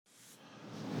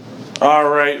All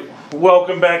right,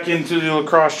 welcome back into the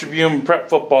Lacrosse Tribune Prep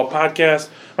Football Podcast.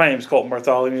 My name is Colten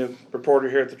Bartholomew, reporter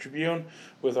here at the Tribune,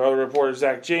 with our other reporter,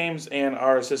 Zach James, and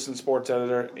our assistant sports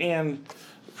editor and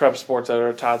prep sports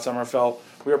editor, Todd Sommerfeldt.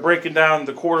 We are breaking down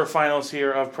the quarterfinals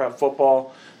here of prep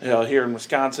football. Here in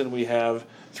Wisconsin, we have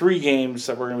 3 games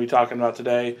that we're going to be talking about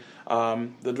today. The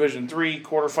Division 3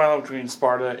 quarterfinal between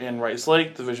Sparta and Rice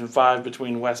Lake, Division 5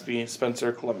 between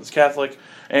Westby-Spencer, Columbus Catholic,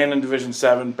 and in Division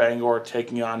 7, Bangor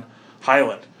taking on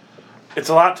Highland. It's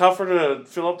a lot tougher to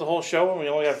fill up the whole show when we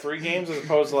only have 3 games as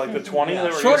opposed to like the 20 that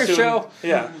we're shorter used to.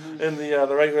 show. In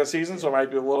the regular season, so it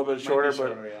might be a little bit shorter,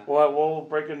 but yeah. we'll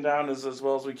break them down as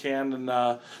well as we can. And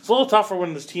it's a little tougher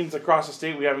when there's teams across the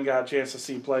state we haven't got a chance to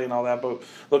see play and all that. But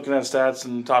looking at stats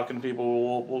and talking to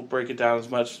people, we'll break it down as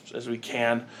much as we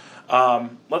can.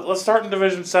 Let's start in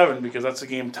Division 7 because that's the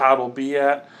game Todd will be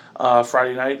at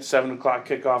Friday night, 7 o'clock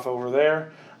kickoff over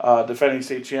there. Defending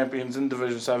state champions in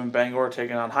Division 7, Bangor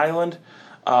taking on Highland.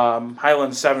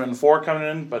 Highland's 7-4 coming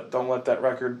in, but don't let that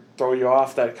record throw you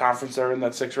off. That conference they're in,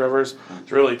 that Six Rivers,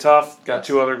 it's really tough. Got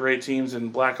 2 other great teams in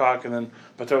Blackhawk and then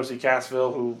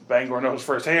Potosi-Cassville, who Bangor knows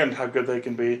firsthand how good they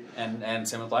can be. And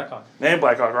same with Blackhawk. And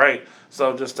Blackhawk, right.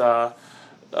 So just a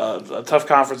tough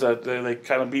conference that they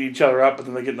kind of beat each other up, but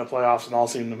then they get in the playoffs and all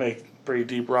seem to make pretty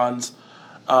deep runs.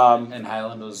 And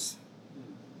Highland was,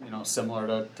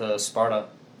 similar to Sparta,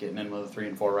 getting in with a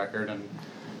 3-4 record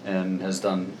and has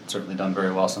certainly done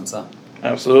very well since then.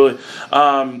 Absolutely.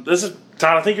 This is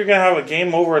Todd. I think you're going to have a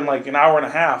game over in like an hour and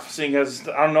a half, seeing as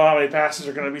I don't know how many passes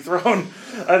are going to be thrown.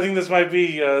 I think this might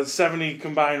be a 70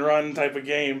 combined run type of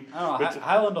game. I don't know.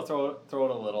 Highland will throw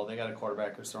it a little. They got a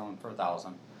quarterback who's throwing for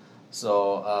 1,000.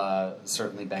 So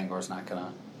certainly Bangor's not going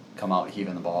to come out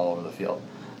heaving the ball over the field.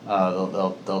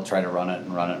 They'll try to run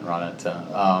it.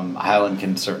 Highland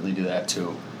can certainly do that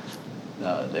too.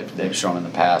 They've shown in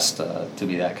the past to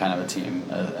be that kind of a team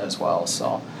as well.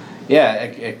 So, yeah,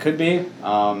 it could be.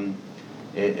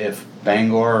 If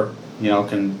Bangor,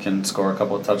 can score a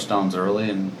couple of touchdowns early,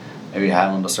 and maybe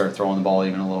Highland will start throwing the ball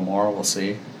even a little more. We'll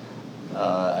see.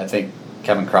 I think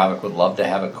Kevin Krovic would love to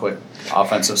have a quick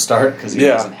offensive start because he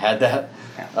hasn't had that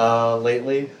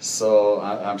lately. So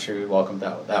I'm sure he'd welcome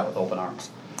that with open arms.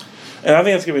 And I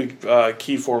think it's going to be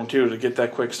key for him too to get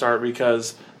that quick start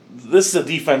because this is a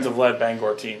defensive-led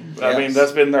Bangor team. Yes. I mean,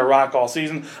 that's been their rock all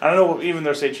season. I don't know, even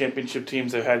their state championship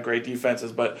teams, they've had great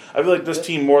defenses, but I feel like this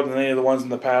team, more than any of the ones in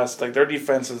the past, like their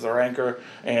defense is their anchor,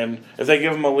 and if they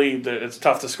give them a lead, it's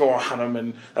tough to score on them,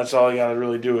 and that's all you got to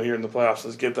really do here in the playoffs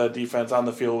is get that defense on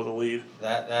the field with a lead.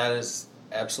 That is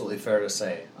absolutely fair to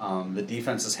say. The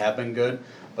defenses have been good,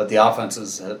 but the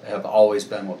offenses have always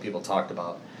been what people talked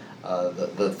about.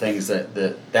 The things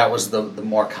that was the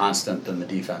more constant than the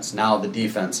defense. Now the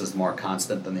defense is more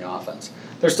constant than the offense.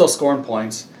 They're still scoring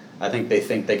points. I think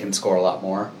they can score a lot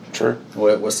more. Sure.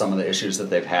 With some of the issues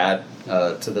that they've had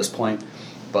to this point.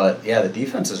 But yeah, the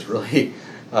defense has really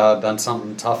been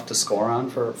something tough to score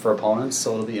on for opponents.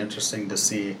 So it'll be interesting to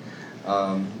see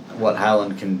what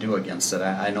Highland can do against it.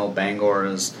 I know Bangor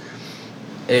is.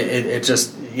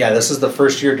 This is the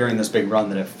first year during this big run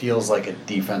that it feels like a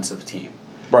defensive team.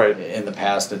 Right. In the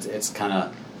past, it's kind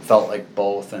of felt like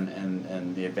both,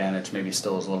 and the advantage maybe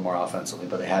still is a little more offensively,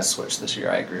 but it has switched this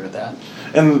year. I agree with that.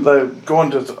 And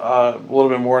going to a little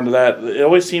bit more into that, it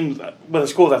always seems with a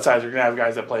school that size, you're going to have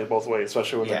guys that play both ways,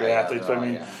 especially when they're good athletes.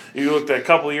 You looked at a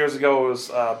couple of years ago, it was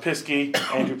Piskey,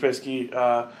 Andrew Piskey,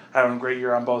 having a great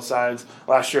year on both sides.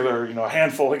 Last year, there were a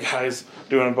handful of guys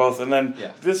doing it both. And then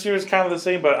this year is kind of the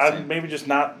same, but maybe just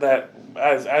not that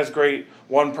as great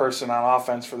one person on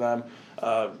offense for them.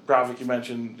 Krovic, you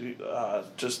mentioned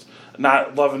just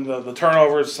not loving the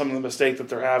turnovers, some of the mistakes that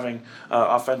they're having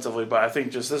offensively. But I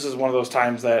think just this is one of those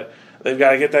times that they've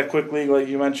got to get that quick lead, like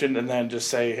you mentioned, and then just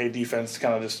say, hey, defense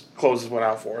kind of just closes one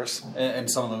out for us. And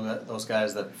some of those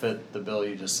guys that fit the bill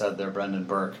you just said there, Brendan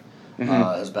Burke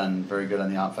has been very good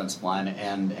on the offensive line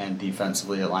and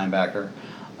defensively at linebacker.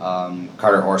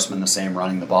 Carter Horseman, the same,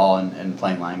 running the ball and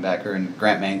playing linebacker. And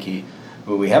Grant Mankey,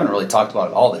 who we haven't really talked about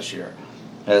at all this year,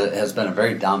 has been a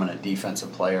very dominant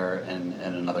defensive player and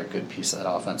another good piece of that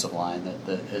offensive line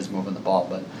that is moving the ball.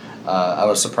 But I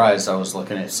was surprised. I was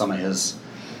looking at some of his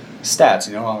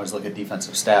stats. I always look at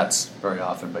defensive stats very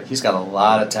often, but he's got a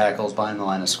lot of tackles behind the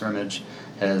line of scrimmage,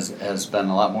 has been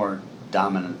a lot more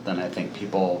dominant than I think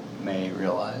people may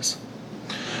realize.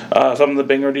 Some of the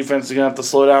Bangor defense is going to have to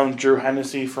slow down. Drew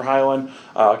Hennessy for Highland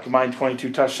combined 22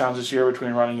 touchdowns this year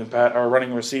between running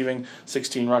and receiving,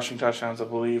 16 rushing touchdowns, I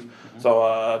believe. Mm-hmm.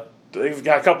 So they've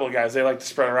got a couple of guys they like to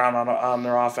spread around on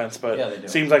their offense, but it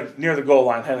seems like near the goal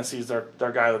line, Hennessy's their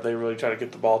guy that they really try to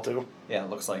get the ball to. Yeah, it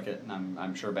looks like it, and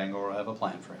I'm sure Bangor will have a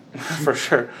plan for him. For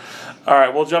sure. All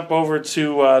right, we'll jump over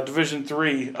to Division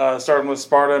III, starting with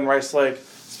Sparta and Rice Lake.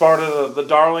 Sparta, the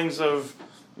darlings of,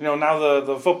 now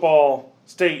the football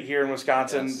state here in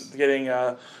Wisconsin, getting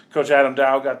Coach Adam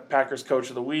Dow got Packers Coach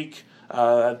of the Week.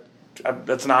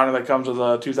 That's an honor that comes with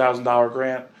a $2,000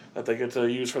 grant that they get to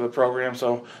use for the program.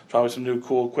 So probably some new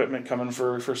cool equipment coming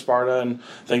for Sparta and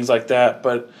things like that.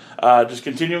 But just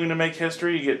continuing to make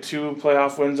history. You get 2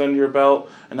 playoff wins under your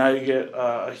belt, and now you get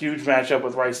a huge matchup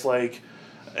with Rice Lake.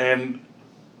 And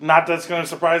not that's going to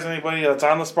surprise anybody that's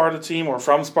on the Sparta team or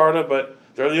from Sparta, but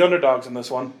they're the underdogs in this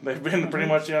one. They've been pretty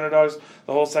much the underdogs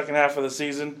the whole second half of the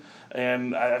season.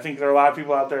 And I think there are a lot of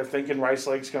people out there thinking Rice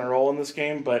Lake's going to roll in this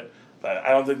game, but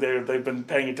I don't think they've been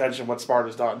paying attention to what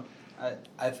Sparta's done.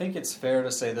 I think it's fair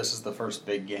to say this is the first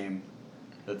big game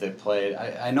that they've played.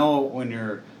 I know when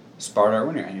you're Sparta or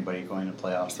when you're anybody going to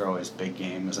playoffs, they're always big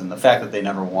games. And the fact that they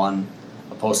never won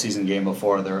a postseason game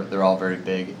before, they're all very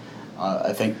big.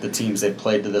 I think the teams they've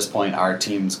played to this point are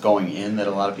teams going in that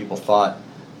a lot of people thought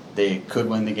they could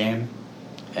win the game.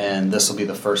 And this will be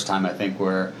the first time, I think,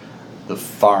 where the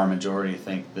far majority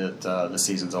think that the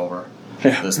season's over.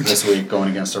 Yeah. This week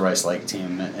going against a Rice Lake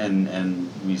team,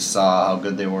 and we saw how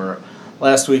good they were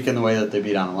last week in the way that they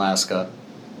beat Onalaska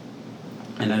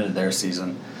and ended their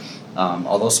season.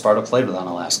 Although Sparta played with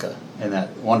Onalaska in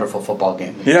that wonderful football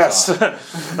game. Yes,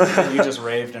 you just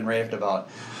raved about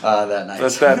that night.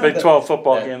 That's that Big 12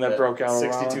 football game that broke out.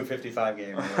 62-55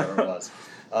 game or whatever it was.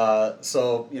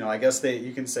 So I guess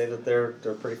you can say that they're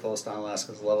pretty close to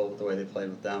Onalaska's level with the way they played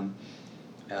with them.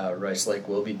 Rice Lake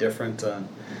will be different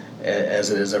as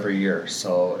it is every year,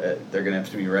 so they're going to have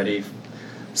to be ready.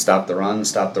 Stop the run,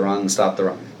 stop the run, stop the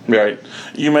run. Right.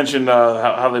 You mentioned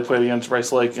how they played against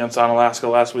Rice Lake against Onalaska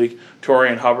last week.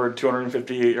 Torian Hubbard,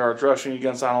 258 yards rushing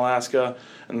against Onalaska,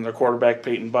 and then their quarterback,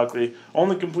 Peyton Buckley,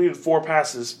 only completed 4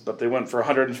 passes, but they went for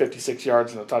 156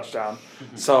 yards and a touchdown.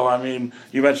 Mm-hmm. So,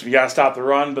 you mentioned you got to stop the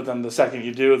run, but then the second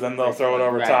you do, then they'll throw it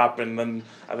over top, and then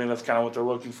I think that's kind of what they're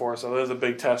looking for. So there's a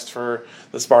big test for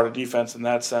the Sparta defense in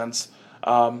that sense.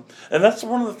 And that's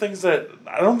one of the things that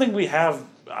I don't think we have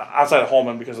outside of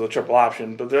Holman because of the triple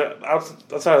option, but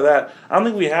outside of that, I don't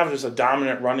think we have just a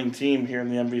dominant running team here in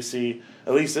the MVC,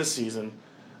 at least this season,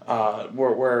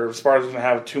 where Sparta's going to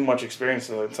have too much experience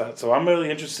in that. So I'm really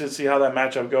interested to see how that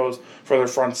matchup goes for their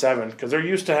front seven, because they're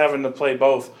used to having to play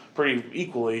both pretty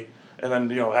equally, and then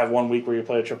have 1 week where you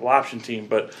play a triple option team.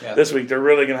 But this week they're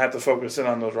really going to have to focus in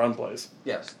on those run plays.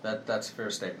 Yes, that's a fair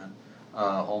statement.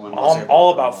 Holman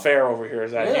all about fair over here.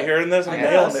 Is that you hearing this? I'm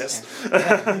nailing this.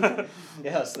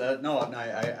 Yes,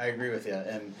 I agree with you.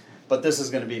 But this is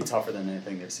going to be tougher than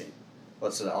anything they've seen.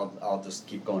 I'll just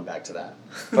keep going back to that.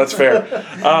 That's fair.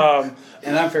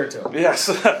 And I'm fair too. Yes.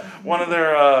 One of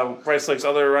their Rice Lake's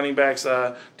other running backs,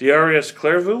 Darius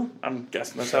Clairvaux, I'm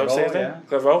guessing that's how I say his name. Yeah.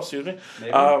 Clairvaux, excuse me.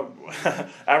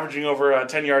 Averaging over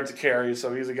 10 yards a carry,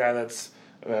 so he's a guy that's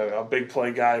a big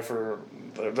play guy for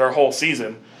their whole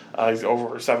season. He's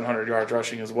over 700 yards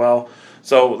rushing as well.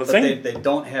 So they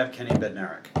don't have Kenny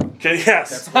Bednarik.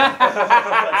 Yes. That's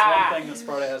one thing that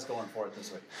Sparta has going for it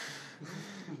this week.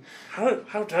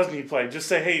 How doesn't he play? Just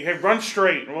say, hey, run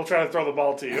straight, and we'll try to throw the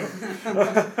ball to you.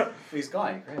 He's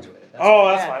gone. He graduated.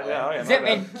 That's fine. Yeah, is it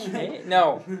Mankato?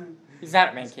 No, he's not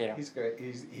at Mankato. He's great.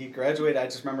 He graduated. I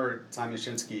just remember Tom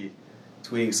Yashinsky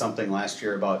tweeting something last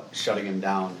year about shutting him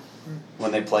down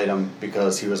when they played him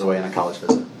because he was away on a college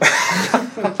visit.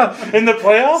 In the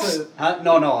playoffs?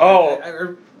 No. Oh.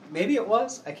 Or maybe it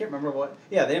was. I can't remember what.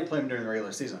 Yeah, they didn't play him during the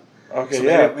regular season. Okay, so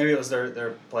maybe it was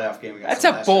their playoff game against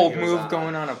That's a bold move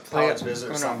going on a playoff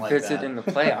visit or something like visit that. in the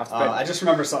playoffs. But I just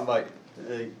remember something about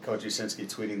Coach Yashinsky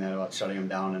tweeting that about shutting him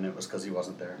down, and it was because he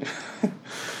wasn't there.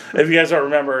 If you guys don't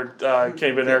remember,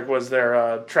 Kenny Bednarik was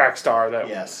their track star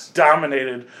that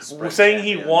dominated. Saying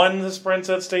he won the sprints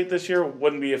at state this year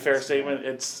wouldn't be a fair statement.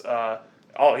 It's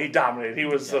he dominated. He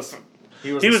was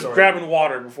He was grabbing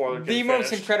water before the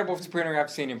most incredible sprinter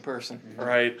I've seen in person.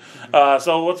 Right.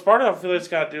 So what Sparta affiliates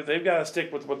got to do, they've got to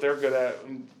stick with what they're good at.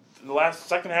 In the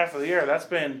second half of the year, that's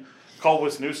been Cole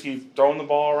Wisniewski throwing the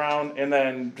ball around and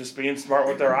then just being smart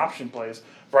with their option plays.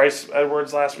 Bryce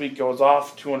Edwards last week goes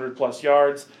off 200-plus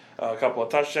yards, a couple of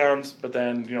touchdowns, but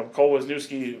then Cole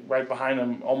Wisniewski right behind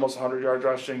him, almost 100 yards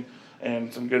rushing,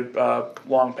 and some good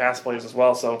long pass plays as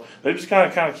well. So they just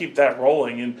kind of keep that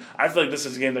rolling. And I feel like this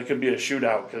is a game that could be a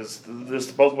shootout because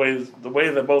the way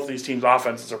that both these teams'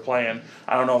 offenses are playing,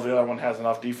 I don't know if the other one has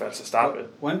enough defense to stop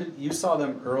it. When you saw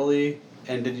them early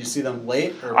And did you see them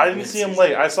late? Or I didn't see them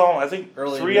late. I saw them, I think,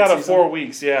 early 3 out of mid-season? 4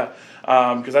 weeks, yeah.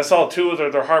 Because I saw 2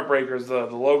 of their heartbreakers, the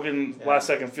Logan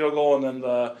last-second field goal and then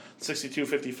the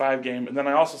 62-55 game. And then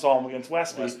I also saw them against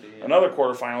Westby, another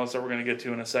quarterfinalist that we're going to get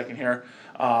to in a second here.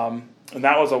 And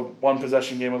that was a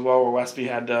one-possession game as well where Westby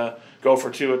had to go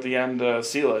for 2 at the end to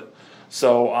seal it.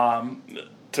 So,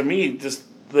 to me, just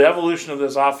the evolution of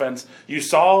this offense, you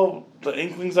saw the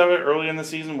inklings of it early in the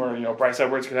season where, Bryce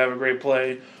Edwards could have a great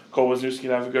play, Cole Wisniewski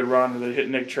could have a good run, and they hit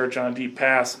Nick Church on a deep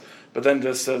pass. But then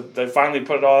just they finally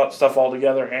put stuff all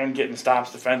together and getting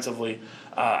stops defensively.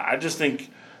 I just think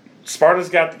Sparta's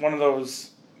got one of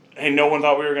those, hey, no one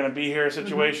thought we were going to be here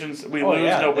situations. We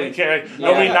lose, nobody cares.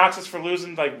 Nobody knocks us for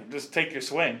losing, just take your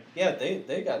swing. Yeah,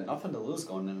 they got nothing to lose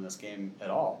going into this game at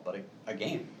all, but a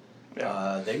game.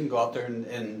 Yeah. They can go out there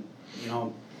and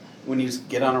when you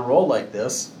get on a roll like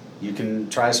this, you can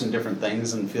try some different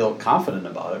things and feel confident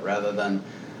about it rather than,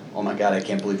 oh my God, I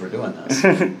can't believe we're doing this.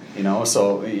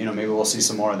 So maybe we'll see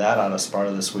some more of that out of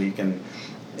Sparta this week and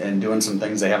doing some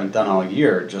things they haven't done all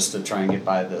year just to try and get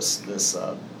by this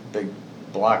big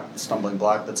stumbling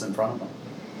block that's in front of them.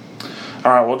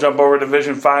 All right, we'll jump over to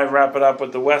Division 5, wrap it up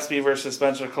with the Westby versus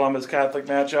Spencer Columbus Catholic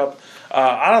matchup.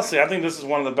 Honestly, I think this is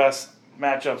one of the best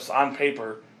matchups on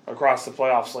paper across the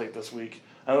playoff slate this week.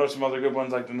 I know there's some other good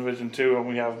ones like the Division 2, and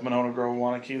we have Monona Grove and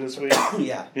Wanakee this week.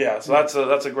 Yeah, so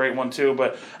that's a great one too.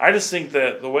 But I just think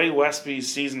that the way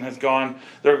Westby's season has gone,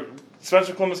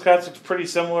 Spencer Columbus Catholic's pretty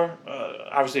similar.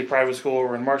 Obviously, a private school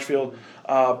over in Marshfield,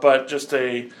 but just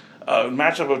a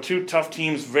matchup of 2 tough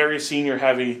teams, very senior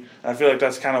heavy. And I feel like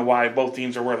that's kind of why both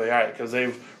teams are where they are, because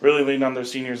they've really leaned on their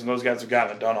seniors, and those guys have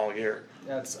gotten it done all year.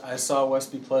 I saw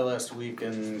Westby play last week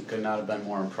and could not have been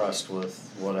more impressed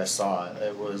with what I saw.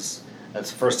 That's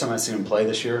the first time I've seen him play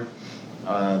this year.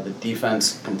 The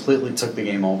defense completely took the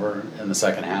game over in the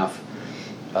second half.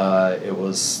 It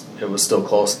was still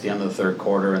close at the end of the third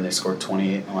quarter, and they scored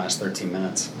 28 in the last 13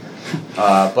 minutes.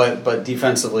 But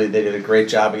defensively, they did a great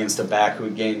job against a back who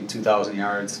had gained 2,000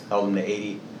 yards, held them to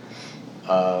 80.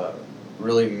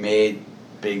 Really made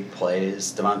big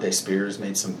plays. Devontae Spears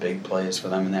made some big plays for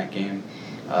them in that game.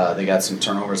 They got some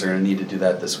turnovers. They're going to need to do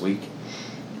that this week.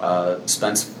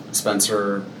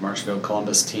 Spencer, Marshfield,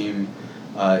 Columbus team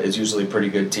is usually a pretty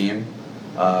good team.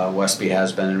 Westby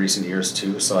has been in recent years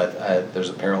too, so there's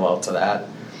a parallel to that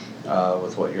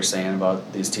with what you're saying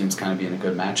about these teams kind of being a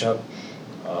good matchup.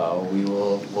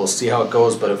 We'll see how it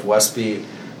goes, but if Westby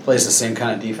plays the same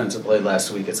kind of defense it played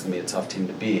last week, it's going to be a tough team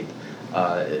to beat.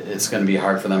 It's going to be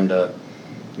hard for them to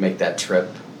make that trip.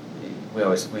 We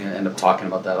end up talking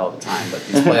about that all the time, but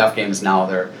these playoff games now,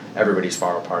 everybody's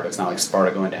far apart. It's not like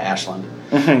Sparta going to Ashland.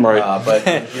 Right. But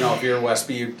if you're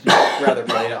Westby, you'd rather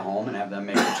play it at home and have them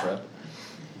make the trip.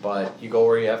 But you go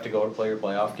where you have to go to play your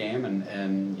playoff game,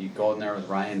 and you go in there with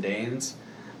Ryan Daines.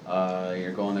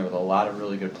 You're going there with a lot of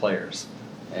really good players.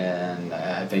 And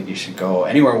I think you should go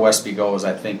anywhere Westby goes.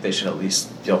 I think they should at least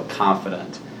feel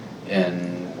confident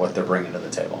in what they're bringing to the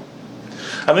table.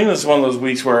 I think this is one of those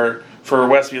weeks where, for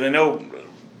Westby, they know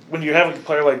when you have a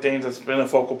player like Daines that's been a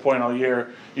focal point all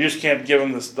year, you just can't give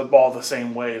him the ball the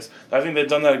same ways. I think they've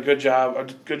done that a good job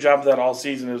of that all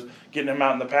season, is getting him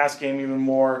out in the pass game even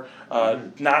more,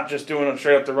 not just doing it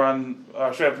straight up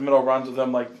the middle runs with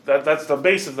them. Like that's the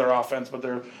base of their offense, but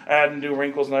they're adding new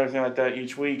wrinkles and everything like that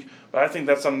each week. But I think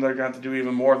that's something they're going to have to do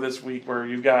even more this week, where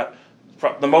you've got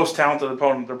the most talented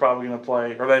opponent they're probably going to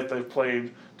play, or that they've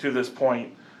played to this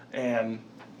point. And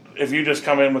if you just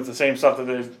come in with the same stuff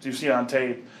that you've seen on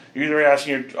tape, you're either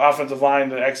asking your offensive line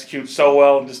to execute so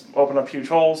well and just open up huge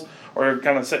holes, or you're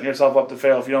kind of setting yourself up to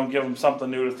fail if you don't give them something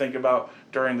new to think about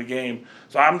during the game.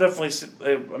 So I'm definitely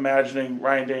imagining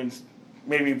Ryan Daines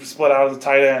maybe split out as a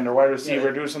tight end or wide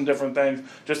receiver, do some different things,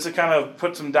 just to kind of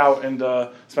put some doubt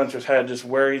into Spencer's head, just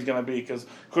where he's going to be, because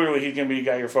clearly he's going to be a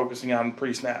guy you're focusing on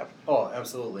pre-snap. Oh,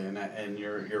 absolutely, and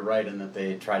you're right in that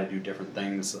they try to do different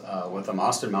things with him.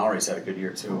 Austin Mowry's had a good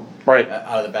year too, right,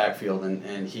 out of the backfield,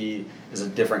 and he is a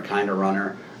different kind of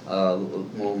runner, a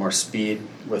little more speed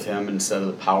with him instead of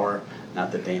the power.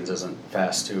 Not that Daines isn't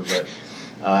fast too,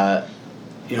 but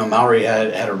Mowry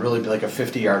had a really like a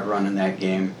 50-yard run in that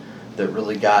game that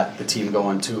really got the team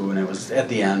going too, and it was at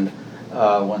the end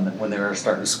when they were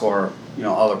starting to score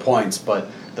other points. But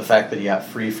the fact that he got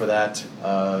free for that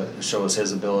shows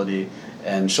his ability,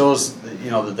 and shows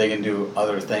that they can do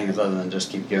other things other than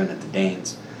just keep giving it to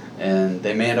Daines. And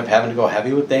they may end up having to go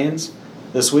heavy with Daines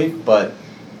this week, but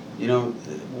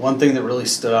one thing that really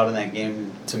stood out in that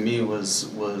game to me was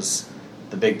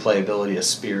the big playability of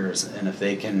Spears, and if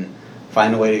they can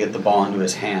find a way to get the ball into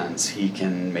his hands, he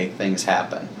can make things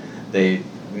happen. They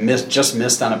just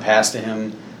missed on a pass to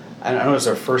him I don't know, it was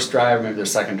their first drive, maybe their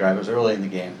second drive. It was early in the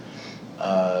game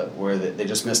where they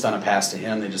just missed on a pass to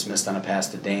him. They just missed on a pass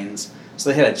to Danes. So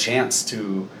they had a chance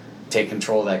to take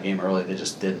control of that game early. They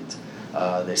just didn't.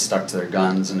 They stuck to their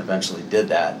guns and eventually did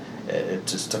that. It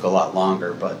just took a lot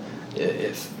longer, but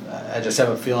if I just have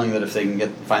a feeling that if they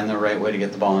can find the right way to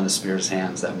get the ball into Spears'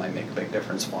 hands, that might make a big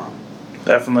difference for them.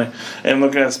 Definitely. And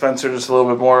looking at Spencer, just a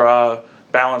little bit more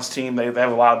balanced team. They have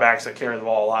a lot of backs that carry the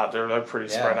ball a lot. They're pretty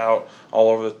spread out all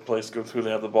over the place. Go through,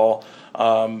 they have the ball.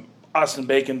 Austin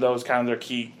Bacon, though, is kind of their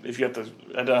key. If you have to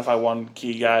identify one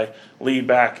key guy, lead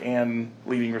back and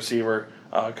leading receiver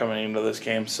coming into this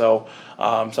game. So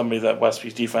somebody that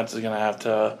Westby's defense is going to have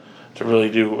to really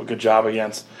do a good job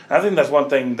against. And I think that's one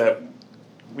thing that,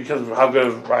 because of how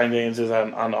good Ryan Danes is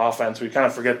on offense, we kind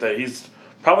of forget that he's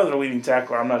probably their leading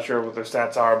tackler. I'm not sure what their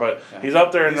stats are, but he's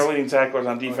up there in their leading tacklers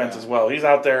on defense as well. He's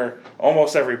out there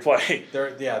almost every play.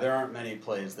 There aren't many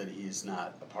plays that he's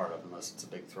not a part of unless it's a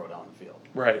big throw down the field.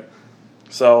 Right.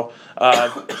 So,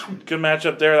 good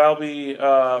matchup there. That'll be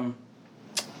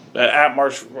at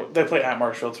Marsh. They play at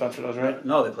Marshfield. Spencer does, right?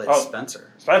 No, they played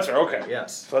Spencer. Spencer, okay.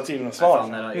 Yes. So that's even a smaller.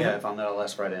 I found that out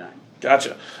last Friday night.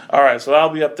 Gotcha. All right, so that'll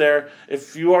be up there.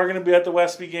 If you are going to be at the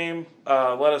Westby game,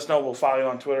 let us know. We'll follow you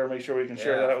on Twitter. Make sure we can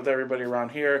share that with everybody around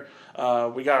here.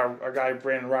 We got our guy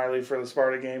Brandon Riley for the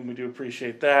Sparta game. We do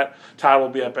appreciate that. Todd will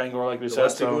be at Bangor, like we said.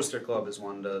 Westby Booster Club is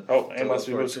one to. And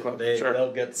Westby Booster Club.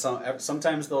 They'll get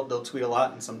sometimes they'll tweet a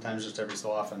lot, and sometimes just every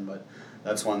so often. But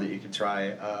that's one that you could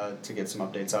try to get some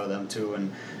updates out of them too.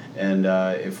 And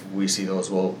if we see those,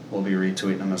 we'll be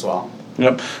retweeting them as well.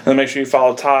 Yep. And make sure you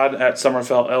follow Todd at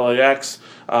Sommerfeldt LAX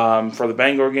for the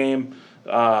Bangor game.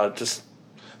 Just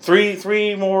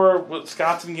three more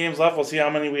Wisconsin games left. We'll see how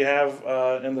many we have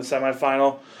in the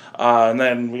semifinal. And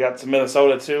then we got some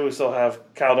Minnesota too. We still have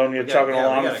Caledonia chugging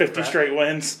along, 50 straight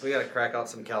wins. We got to crack out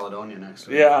some Caledonia next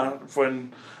week. Yeah,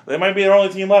 when they might be their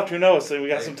only team left. Who knows? So we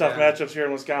got some tough matchups here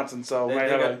in Wisconsin. So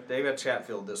they got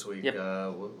Chatfield this week. Yep.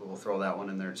 We'll throw that one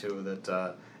in there too.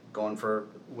 That going for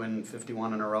win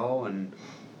 51 in a row and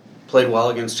played well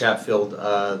against Chatfield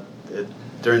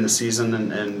during the season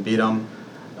and beat them.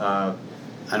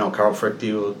 I know Carl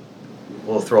Frichte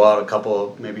will throw out a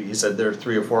couple. Maybe he said there are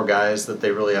 3 or 4 guys that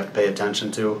they really have to pay attention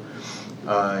to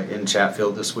in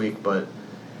Chatfield this week, but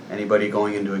anybody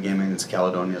going into a game against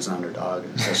Caledonia is an underdog.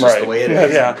 That's just the way it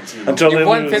is. Yeah. Until they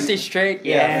won 50 straight.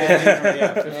 50 in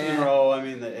a row. I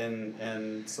mean,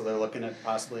 and so they're looking at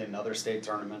possibly another state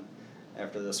tournament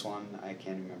after this one. I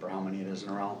can't remember how many it is in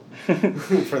a row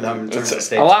for them in terms of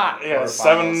state. A lot. Yeah,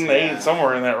 7, 8,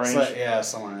 somewhere in that range. So,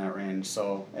 somewhere in that range.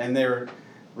 So, and they're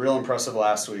real impressive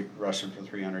last week, rushing for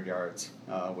 300 yards,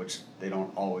 which they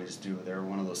don't always do. They're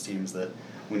one of those teams that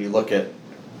when you look at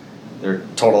their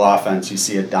total offense, you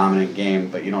see a dominant game,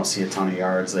 but you don't see a ton of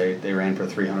yards. They ran for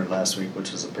 300 last week,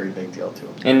 which is a pretty big deal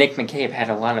too. And Nick McCabe had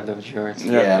a lot of those yards.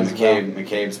 Yeah,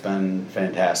 McCabe's been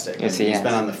fantastic. Yes, he's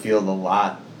been on the field a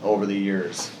lot over the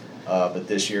years, but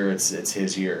this year it's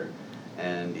his year,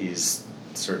 and he's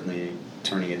certainly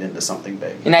turning it into something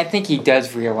big. And I think he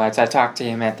does realize. I talked to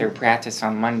him at their practice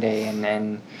on Monday,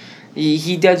 and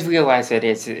he does realize that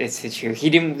it's his year. He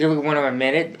didn't really want to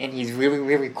admit it, and he's really,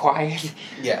 really quiet.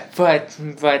 Yeah.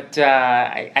 But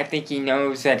I think he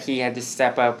knows that he had to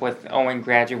step up with Owen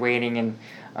graduating and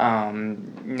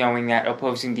knowing that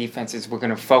opposing defenses were going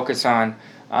to focus on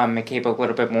McCabe a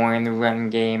little bit more in the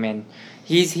running game, and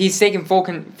he's taking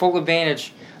full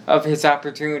advantage of his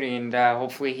opportunity, and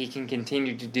hopefully he can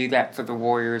continue to do that for the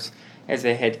Warriors as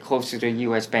they head closer to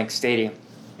U.S. Bank Stadium.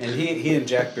 And he and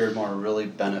Jack Beardmore really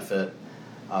benefit,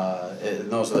 and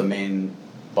those are the main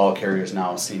ball carriers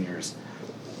now, seniors,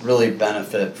 really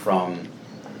benefit from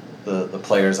the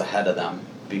players ahead of them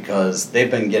because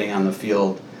they've been getting on the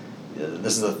field.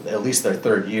 This is at least their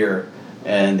 3rd year,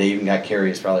 and they even got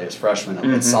carries probably as freshmen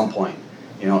at some point,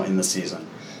 in the season.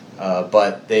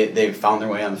 But they found their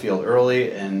way on the field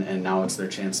early, and now it's their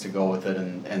chance to go with it,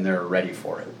 and they're ready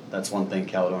for it. That's one thing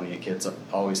Caledonia kids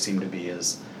always seem to be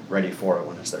is ready for it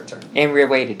when it's their turn. And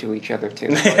related to each other, too.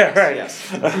 Yeah, right.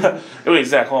 Yes. Wait,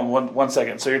 Zach, hold on one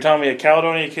second. So you're telling me a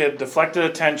Caledonia kid deflected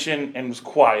attention and was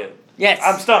quiet? Yes.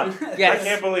 I'm stunned. Yes. I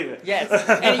can't believe it. Yes.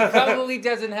 And he probably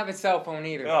doesn't have a cell phone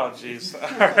either. Oh, jeez.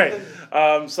 All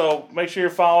right. So make sure you're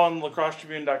following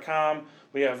lacrossetribune.com.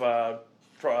 We have a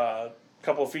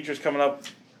couple of features coming up.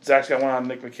 Zach's got one on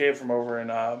Nick McCabe from over in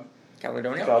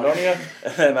Caledonia.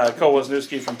 And then Cole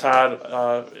Wisniewski from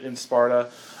Todd in Sparta.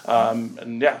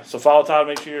 So follow Todd.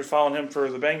 Make sure you're following him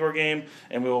for the Bangor game,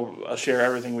 and we'll share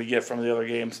everything we get from the other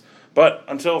games. But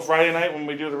until Friday night when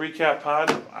we do the recap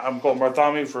pod, I'm Colten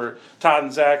Bartholomew for Todd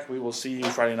and Zach. We will see you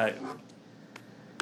Friday night.